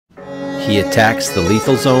He attacks the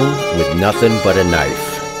lethal zone with nothing but a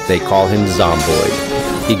knife. They call him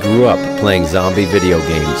Zomboid. He grew up playing zombie video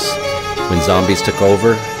games. When zombies took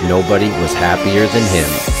over, nobody was happier than him.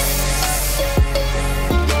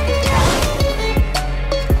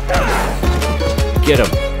 Get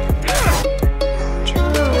him!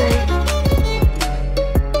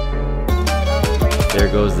 There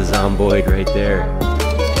goes the Zomboid right there.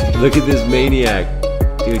 Look at this maniac.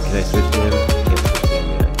 Dude, can I switch to him? Can't switch to him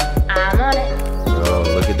yet. I'm on it. Bro,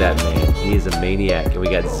 look at that man. He is a maniac. And we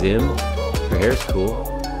got Zim. Her hair's cool.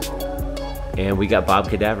 And we got Bob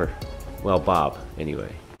Cadaver. Well, Bob,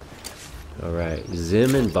 anyway. Alright,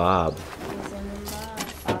 Zim and Bob. Zim and Bob.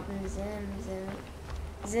 Bob and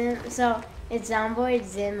Zim. So, it's Zomboid,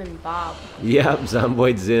 Zim, and Bob. Yep,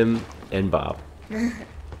 Zomboid, Zim, and Bob.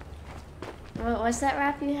 What's that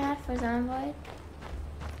rap you had for Zomboid?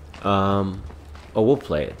 Oh, we'll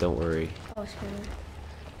play it. Don't worry. Oh, screw it.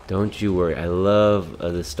 Don't you worry. I love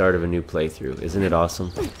the start of a new playthrough. Isn't it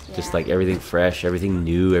awesome? Yeah. Just like everything fresh, everything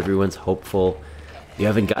new, everyone's hopeful. You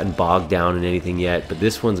haven't gotten bogged down in anything yet, but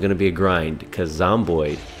this one's going to be a grind because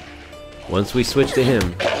Zomboid, once we switch to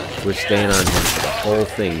him, we're staying on him for the whole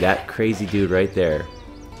thing. That crazy dude right there.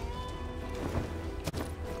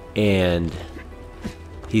 And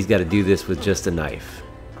he's got to do this with just a knife.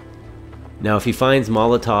 Now, if he finds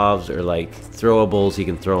Molotovs or like throwables, he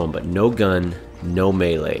can throw them, but no gun, no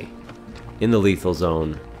melee in the lethal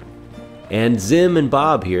zone. And Zim and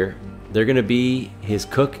Bob here, they're going to be his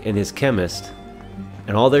cook and his chemist.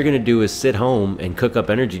 And all they're going to do is sit home and cook up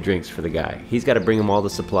energy drinks for the guy. He's got to bring him all the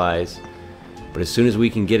supplies. But as soon as we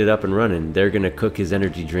can get it up and running, they're going to cook his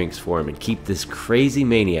energy drinks for him and keep this crazy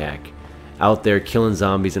maniac out there killing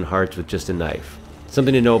zombies and hearts with just a knife.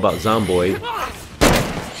 Something to know about Zomboid.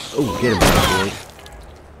 Oh, get him, Zomboid.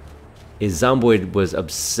 Is Zomboid was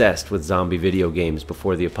obsessed with zombie video games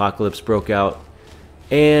before the apocalypse broke out.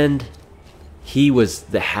 And he was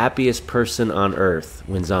the happiest person on Earth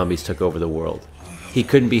when zombies took over the world. He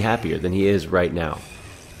couldn't be happier than he is right now.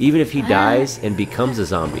 Even if he dies and becomes a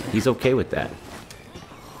zombie, he's okay with that.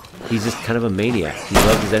 He's just kind of a maniac. He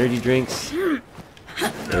loves his energy drinks.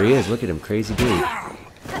 There he is. Look at him. Crazy dude.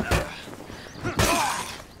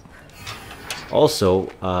 Also,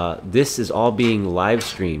 this is all being live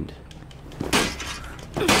streamed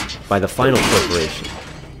by the Final Corporation.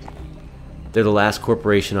 They're the last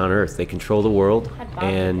corporation on Earth. They control the world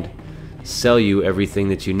and sell you everything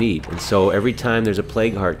that you need. And so every time there's a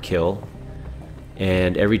Plague Heart kill,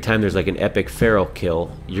 and every time there's like an epic feral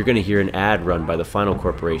kill, you're going to hear an ad run by the Final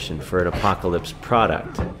Corporation for an apocalypse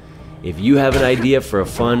product. If you have an idea for a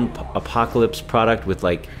fun apocalypse product with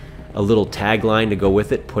like a little tagline to go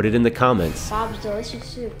with it, put it in the comments. Bob's Delicious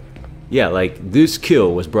Soup. Yeah, like, this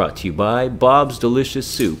kill was brought to you by Bob's Delicious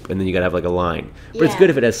Soup. And then you gotta have like a line. But it's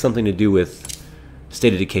good if it has something to do with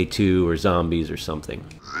State of Decay 2 or zombies or something.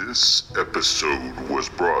 This episode was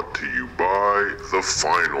brought to you by the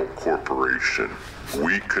Final Corporation.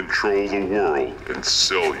 We control the world and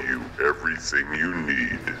sell you everything you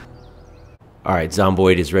need. Alright,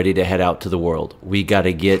 Zomboid is ready to head out to the world. We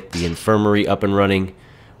gotta get the infirmary up and running.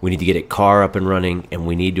 We need to get a car up and running, and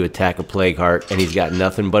we need to attack a Plague Heart, and he's got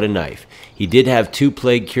nothing but a knife. He did have 2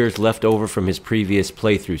 plague cures left over from his previous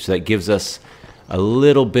playthrough, so that gives us a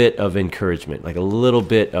little bit of encouragement, like a little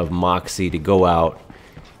bit of moxie to go out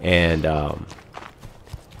and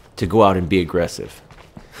be aggressive.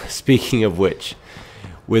 Speaking of which,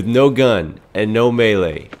 with no gun and no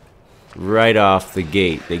melee, right off the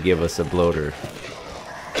gate they give us a bloater.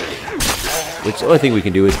 Which the only thing we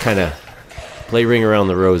can do is kind of play Ring Around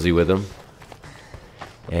the Rosie with him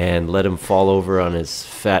and let him fall over on his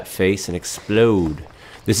fat face and explode.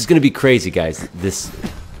 This is going to be crazy, guys.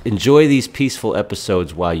 Enjoy these peaceful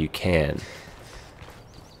episodes while you can,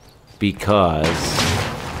 because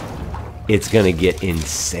it's going to get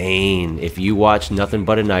insane. If you watch Nothing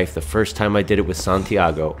But a Knife, the first time I did it with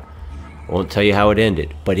Santiago, I won't tell you how it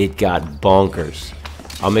ended, but it got bonkers.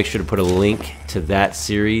 I'll make sure to put a link to that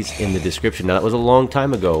series in the description. Now, that was a long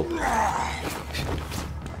time ago.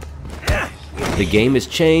 The game has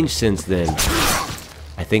changed since then.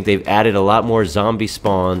 I think they've added a lot more zombie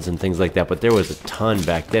spawns and things like that, but there was a ton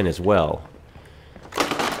back then as well.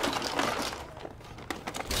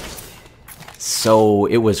 So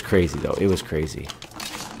it was crazy, though. It was crazy.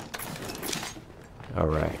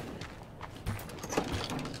 Alright.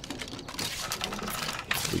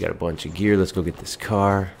 We got a bunch of gear. Let's go get this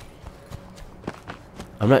car.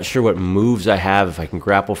 I'm not sure what moves I have if I can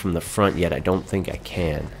grapple from the front yet. I don't think I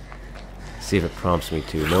can. See if it prompts me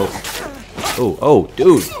to. Nope. Oh,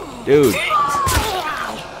 dude. Dude.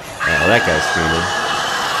 Oh, that guy's screaming.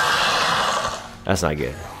 That's not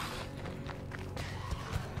good.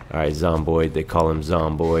 Alright, Zomboid. They call him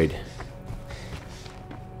Zomboid.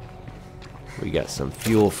 We got some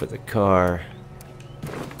fuel for the car.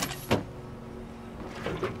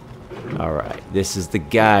 Alright, this is the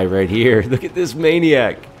guy right here. Look at this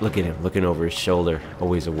maniac. Look at him, looking over his shoulder.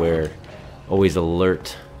 Always aware. Always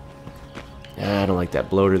alert. I don't like that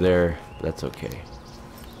bloater there. But that's okay.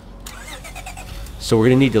 So we're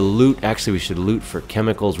going to need to loot. Actually, we should loot for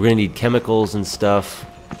chemicals. We're going to need chemicals and stuff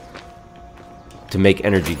to make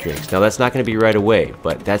energy drinks. Now, that's not going to be right away,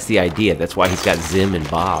 but that's the idea. That's why he's got Zim and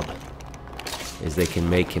Bob, is they can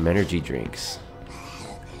make him energy drinks,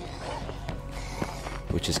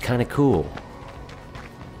 which is kind of cool.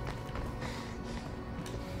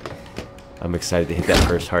 I'm excited to hit that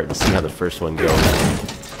first heart and see how the first one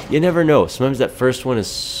goes. You never know. Sometimes that first one is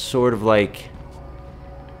sort of like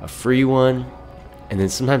a free one, and then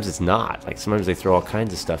sometimes it's not. Like sometimes they throw all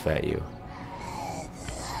kinds of stuff at you.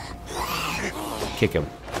 Kick him.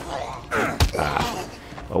 Ah.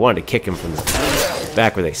 I wanted to kick him from the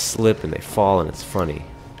back where they slip and they fall and it's funny.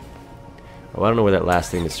 Oh, I don't know where that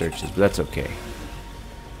last thing to search is, but that's okay.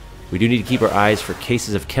 We do need to keep our eyes for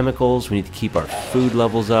cases of chemicals. We need to keep our food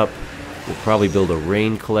levels up. We'll probably build a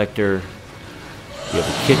rain collector. We have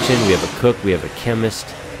a kitchen, we have a cook, we have a chemist,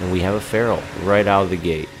 and we have a feral right out of the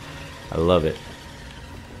gate. I love it.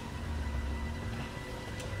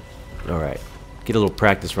 Alright, get a little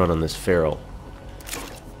practice run on this feral.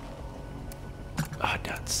 Ah,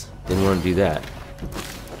 nuts. Didn't want to do that.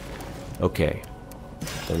 Okay.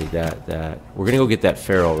 Don't need that. We're gonna go get that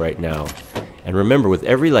feral right now. And remember, with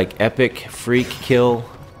every like epic freak kill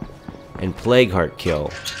and plague heart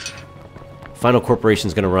kill, Final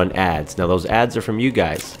Corporation's gonna run ads. Now those ads are from you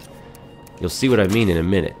guys. You'll see what I mean in a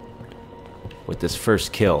minute with this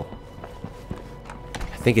first kill.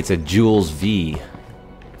 I think it's a Jules V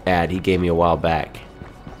ad he gave me a while back,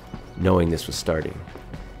 knowing this was starting.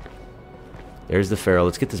 There's the feral.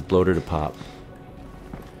 Let's get this bloater to pop.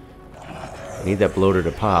 I need that bloater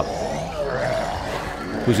to pop.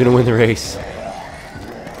 Who's gonna win the race?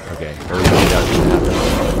 Okay, everybody down.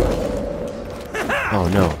 Oh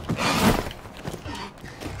no.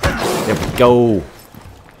 There we go.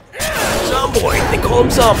 Zomboid! They call him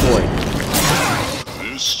Zomboid!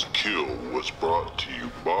 This kill was brought to you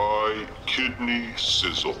by Kidney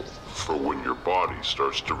Sizzle for when your body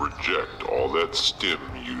starts to reject all that stim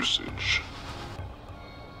usage.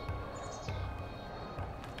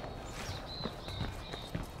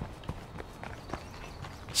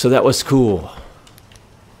 So that was cool.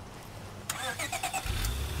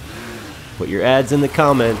 Put your ads in the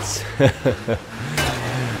comments.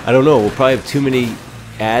 I don't know, we'll probably have too many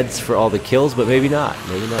ads for all the kills, but maybe not.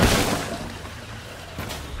 Maybe not.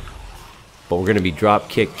 But we're going to be drop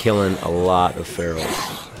kick killing a lot of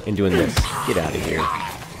ferals and doing this. Get out of here.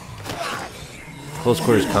 Close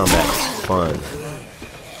quarters combat's fun.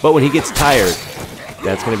 But when he gets tired,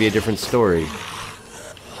 that's going to be a different story.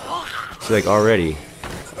 So like already.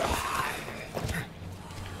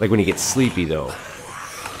 Like when he gets sleepy though.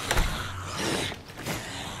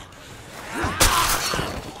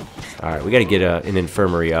 Alright, we gotta get an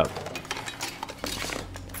infirmary up.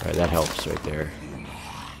 Alright, that helps right there.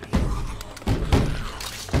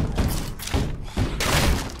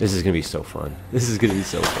 This is gonna be so fun. This is gonna be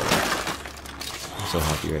so fun. I'm so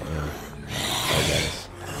happy right now. Alright, guys.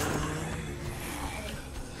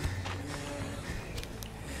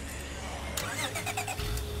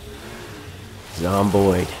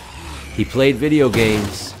 Zomboid. He played video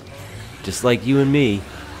games, just like you and me.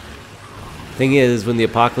 Thing is, when the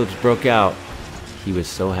apocalypse broke out, he was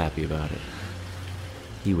so happy about it.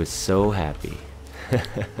 He was so happy.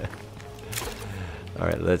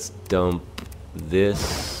 Alright, let's dump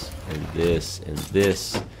this, and this, and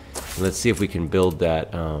this. And let's see if we can build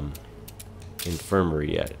that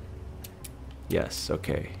infirmary yet. Yes,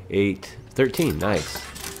 okay. 13, nice.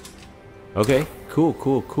 Okay, cool,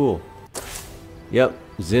 cool, cool. Yep,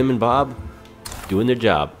 Zim and Bob doing their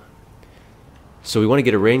job. So we want to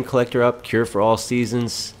get a rain collector up, cure for all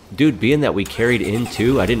seasons. Dude, being that we carried in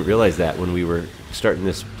too, I didn't realize that when we were starting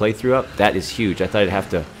this playthrough up. That is huge. I thought I'd have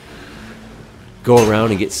to go around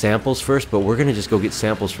and get samples first, but we're going to just go get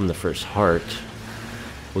samples from the first heart.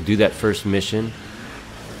 We'll do that first mission.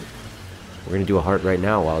 We're going to do a heart right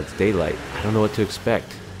now while it's daylight. I don't know what to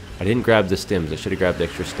expect. I didn't grab the stims. I should have grabbed the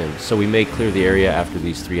extra stims. So we may clear the area after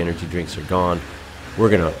these 3 energy drinks are gone. We're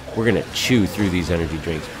gonna chew through these energy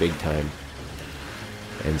drinks big time.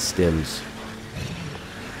 And stims.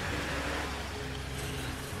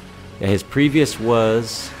 Yeah, his previous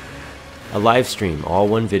was a live stream, all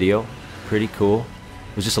one video. Pretty cool.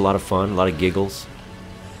 It was just a lot of fun, a lot of giggles.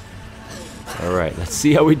 Alright, let's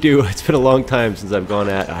see how we do. It's been a long time since I've gone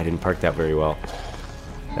at... I didn't park that very well.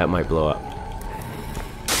 That might blow up.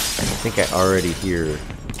 I think I already hear...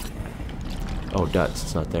 Oh, Duts,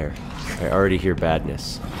 it's not there. I already hear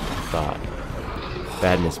badness. Thought.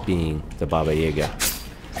 Badness being the Baba Yaga.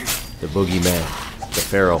 The boogeyman. The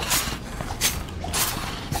feral.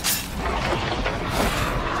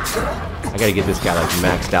 I gotta get this guy like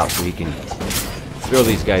maxed out so he can throw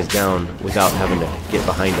these guys down without having to get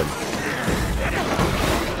behind them.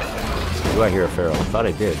 Do I hear a feral? I thought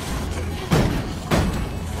I did.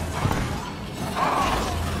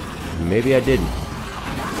 Maybe I didn't.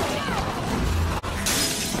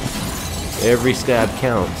 Every stab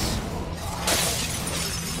counts.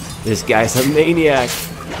 This guy's a maniac.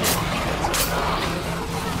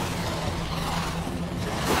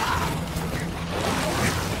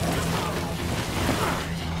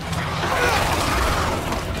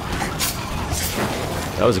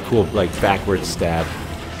 That was a cool, like, backwards stab.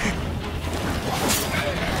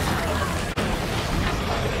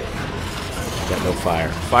 Got no fire.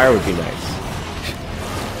 Fire would be nice.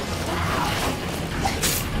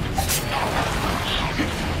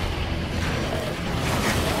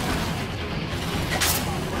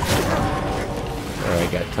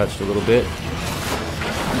 Alright, got touched a little bit.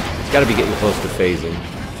 It's gotta be getting close to phasing.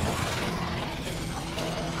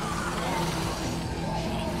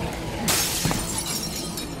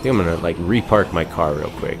 I think I'm gonna like repark my car real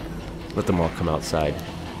quick. Let them all come outside.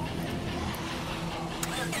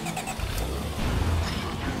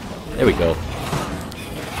 There we go.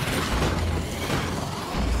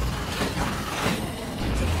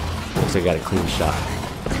 Looks like I got a clean shot.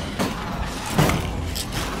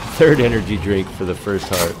 Third energy drink for the first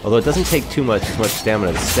heart. Although it doesn't take too much, as much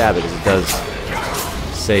stamina to stab it as it does,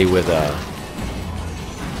 say, with a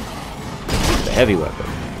heavy weapon.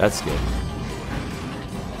 That's good.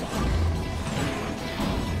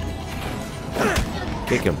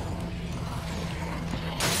 Kick him.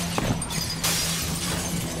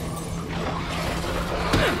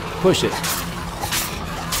 Push it.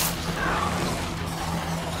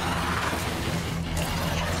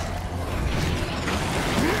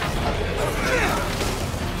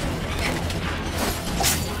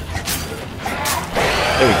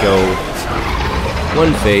 There we go.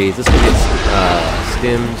 One phase. Let's go get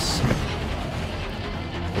stims.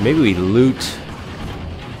 And maybe we loot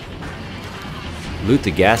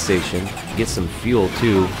the gas station. Get some fuel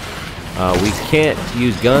too. We can't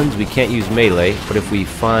use guns, we can't use melee, but if we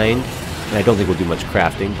find, and I don't think we'll do much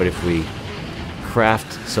crafting, but if we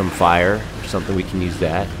craft some fire or something, we can use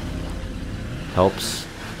that. Helps.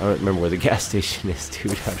 I don't remember where the gas station is,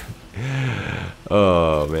 dude.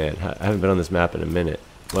 Oh man, I haven't been on this map in a minute.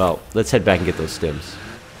 Well, let's head back and get those stims.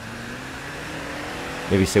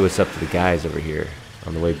 Maybe say what's up to the guys over here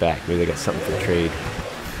on the way back. Maybe they got something for trade.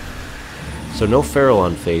 So no feral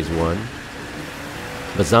on phase 1.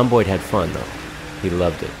 But Zomboid had fun, though. He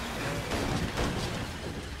loved it.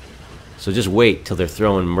 So just wait till they're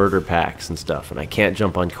throwing murder packs and stuff. And I can't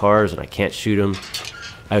jump on cars, and I can't shoot them.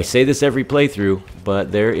 I say this every playthrough,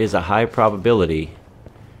 but there is a high probability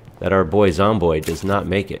that our boy Zomboid does not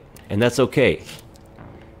make it. And that's okay.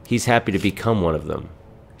 He's happy to become one of them.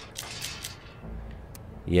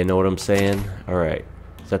 You know what I'm saying? Alright.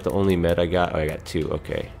 Is that the only med I got? Oh, I got 2.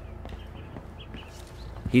 Okay.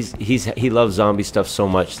 He loves zombie stuff so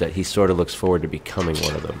much that he sort of looks forward to becoming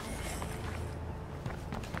one of them.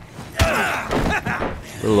 A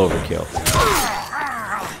little overkill.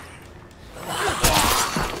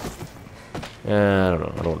 I don't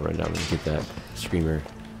know. I don't want to run down and get that screamer.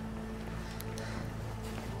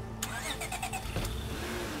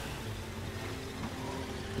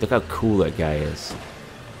 Look how cool that guy is.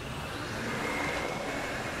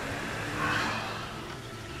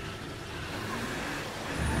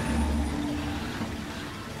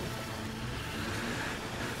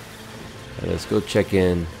 Let's go check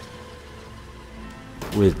in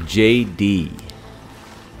with JD.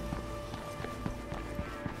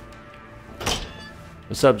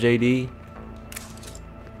 What's up, JD?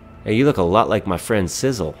 Hey, you look a lot like my friend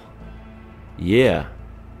Sizzle. Yeah.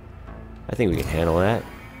 I think we can handle that.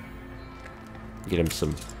 Get him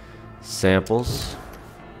some samples.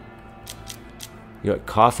 You know what?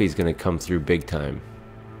 Coffee's gonna come through big time.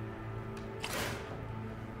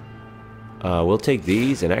 We'll take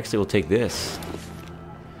these, and actually we'll take this.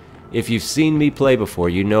 If you've seen me play before,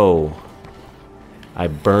 you know I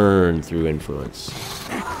burn through influence.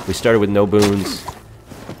 We started with no boons.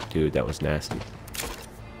 Dude, that was nasty.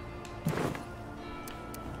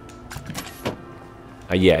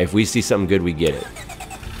 Yeah, if we see something good, we get it.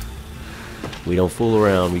 We don't fool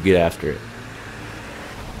around, we get after it.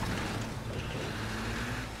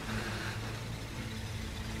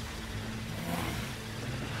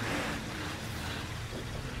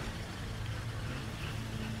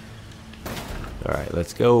 Alright,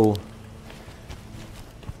 let's go.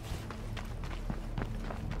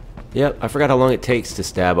 Yep, I forgot how long it takes to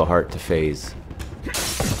stab a heart to phase.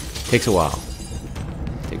 Takes a while.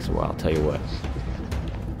 Takes a while, I'll tell you what.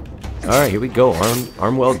 Alright, here we go.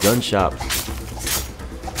 Armwell Gun Shop.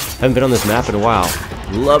 Haven't been on this map in a while.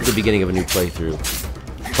 Love the beginning of a new playthrough.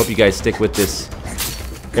 Hope you guys stick with this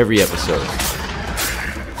every episode.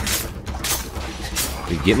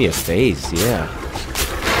 Dude, get me a phase, yeah.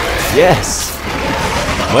 Yes!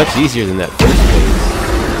 Much easier than that first phase.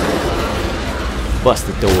 Bust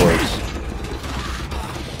the doors.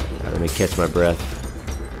 Alright, let me catch my breath.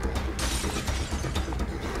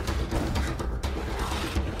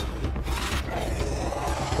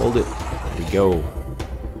 Hold it. There we go.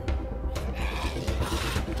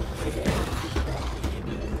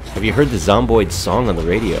 Have you heard the Zomboid song on the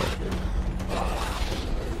radio?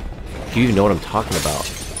 Do you even know what I'm talking about?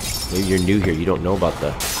 Maybe you're new here, you don't know about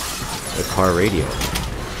the car radio.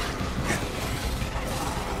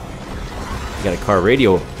 You got a car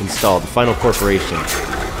radio installed. The Final Corporation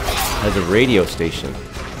has a radio station.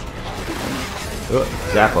 Oh,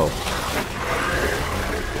 Zappo.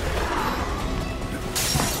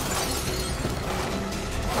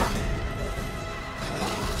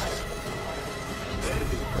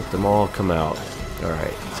 Let them all come out.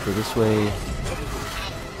 Alright, let's go this way.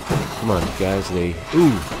 Come on, guys. Ooh,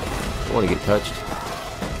 don't want to get touched.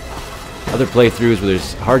 Other playthroughs where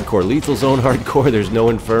there's hardcore, lethal zone hardcore, there's no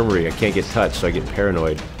infirmary. I can't get touched, so I get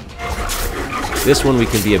paranoid. This one we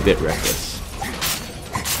can be a bit reckless.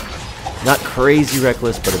 Not crazy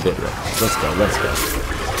reckless, but a bit reckless. Let's go, let's go.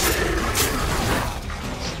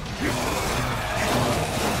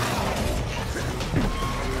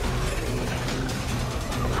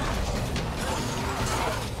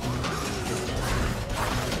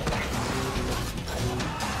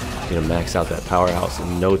 Gonna max out that powerhouse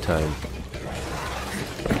in no time.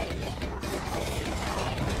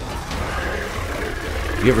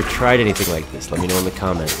 Have you ever tried anything like this? Let me know in the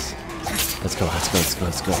comments. Let's go, let's go, let's go,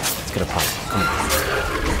 let's go. It's gonna pop. Come on.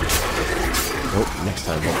 Oh, next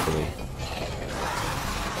time, hopefully.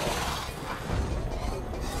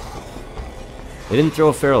 They didn't throw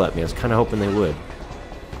a feral at me. I was kind of hoping they would.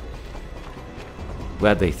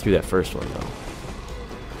 Glad they threw that first one, though.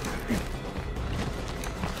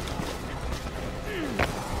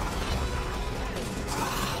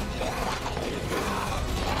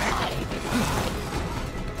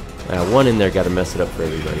 One in there got to mess it up for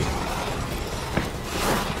everybody.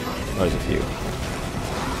 Oh, there's a few.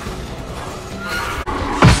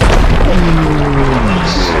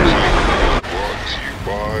 Brought to you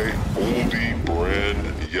by Oldie brand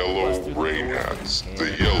yellow rain hats.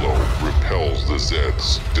 The yellow repels the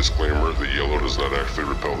Zeds. Disclaimer, the yellow does not actually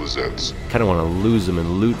repel the Zeds. Kind of want to lose them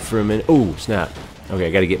and loot for a minute. Oh, snap. Okay,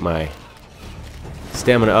 I got to get my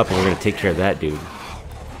stamina up and we're going to take care of that dude.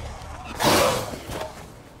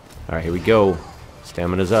 Alright, here we go.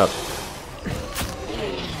 Stamina's up.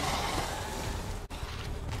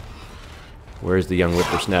 Where's the young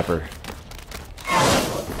whippersnapper?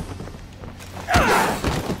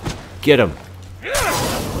 Get him!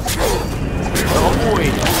 Oh boy!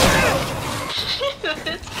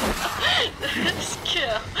 This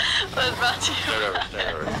kill was brought to you. Start over.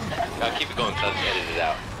 I'll keep it going so I can edit it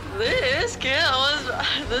out. This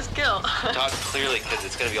kill. Talk clearly because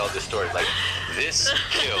it's going to be all distorted. Like, this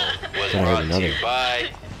kill was Gotta have brought to another. you by...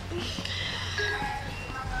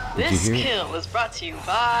 This you hear? kill was brought to you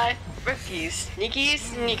by Refuse Sneaky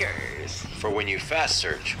Sneakers. For when you fast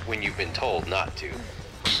search, when you've been told not to.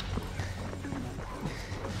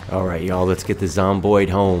 Alright, y'all, let's get the Zomboid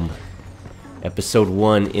home. Episode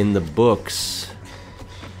 1 in the books.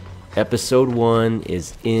 Episode 1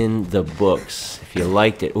 is in the books. If you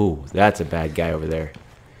liked it... Ooh, that's a bad guy over there.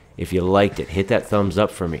 If you liked it, hit that thumbs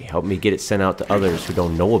up for me. Help me get it sent out to others who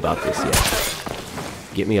don't know about this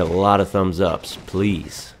yet. Get me a lot of thumbs ups,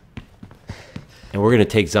 please. And we're going to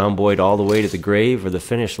take Zomboid all the way to the grave or the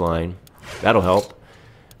finish line. That'll help.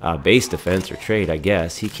 Base defense or trade, I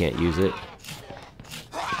guess. He can't use it.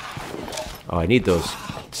 Oh, I need those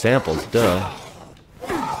samples, duh.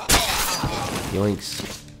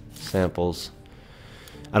 Yoinks. Samples.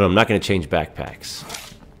 I don't know, I'm not going to change backpacks.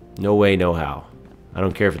 No way, no how. I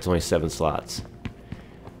don't care if it's only 7 slots.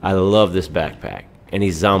 I love this backpack. And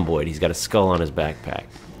he's Zomboid. He's got a skull on his backpack.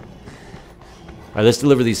 Alright, let's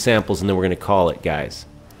deliver these samples and then we're going to call it, guys.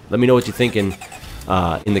 Let me know what you're thinking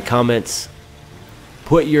in the comments.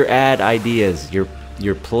 Put your ad ideas, your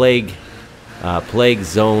plague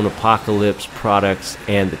zone, apocalypse products,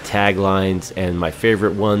 and the taglines. And my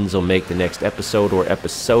favorite ones will make the next episode or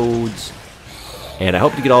episodes. And I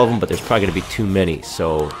hope to get all of them, but there's probably going to be too many.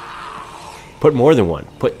 So Put more than one.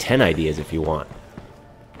 Put 10 ideas if you want.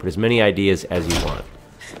 Put as many ideas as you want.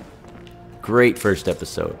 Great first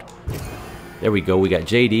episode. There we go. We got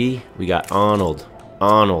JD. We got Arnold.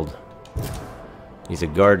 Arnold. He's a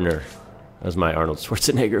gardener. That was my Arnold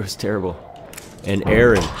Schwarzenegger. It was terrible. And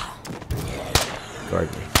Aaron.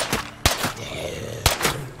 Gardener.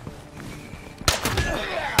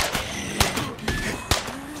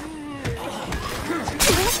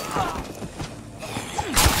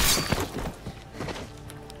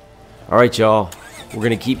 Alright, y'all. We're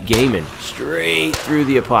gonna keep gaming straight through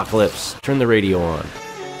the apocalypse. Turn the radio on.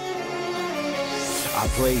 I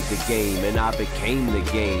played the game and I became the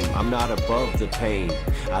game. I'm not above the pain.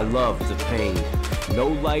 I love the pain. No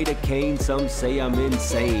light of Cain, some say I'm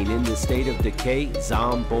insane. In the state of decay,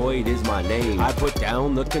 Zomboid is my name. I put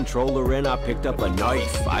down the controller and I picked up a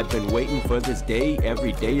knife. I've been waiting for this day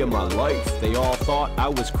every day of my life. They all thought I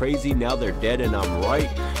was crazy, now they're dead and I'm right.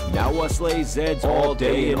 Now I slay Zeds all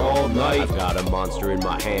day and all night. I've got a monster in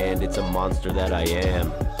my hand, it's a monster that I am.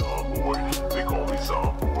 Zomboid, they call me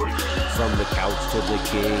Zomboid. From the couch to the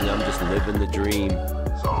king, I'm just living the dream.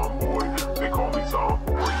 Zomboid, they call me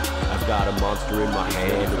Zomboid. I've got a monster in my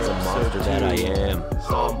hand, it's a monster that I am.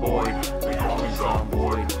 Zomboid, they call me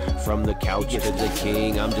Zomboid. From the couch to the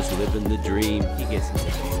king, I'm just living the dream. He gets